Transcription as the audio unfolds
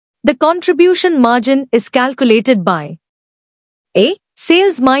The contribution margin is calculated by A.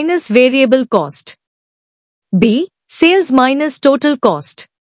 Sales minus variable cost. B. Sales minus total cost.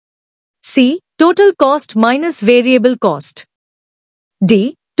 C. Total cost minus variable cost.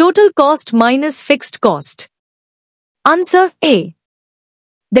 D. Total cost minus fixed cost. Answer A.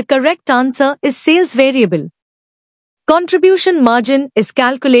 The correct answer is sales variable. Contribution margin is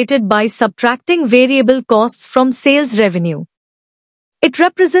calculated by subtracting variable costs from sales revenue. It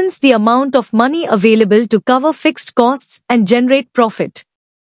represents the amount of money available to cover fixed costs and generate profit.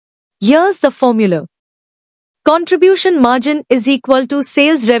 Here's the formula. Contribution margin is equal to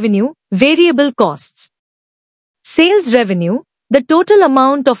sales revenue, variable costs. Sales revenue, the total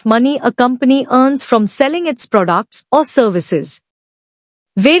amount of money a company earns from selling its products or services.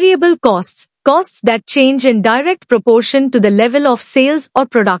 Variable costs, costs that change in direct proportion to the level of sales or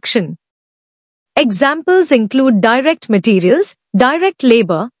production. Examples include direct materials, direct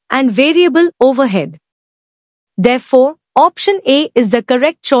labor, and variable overhead. Therefore, option A is the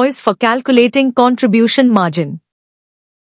correct choice for calculating contribution margin.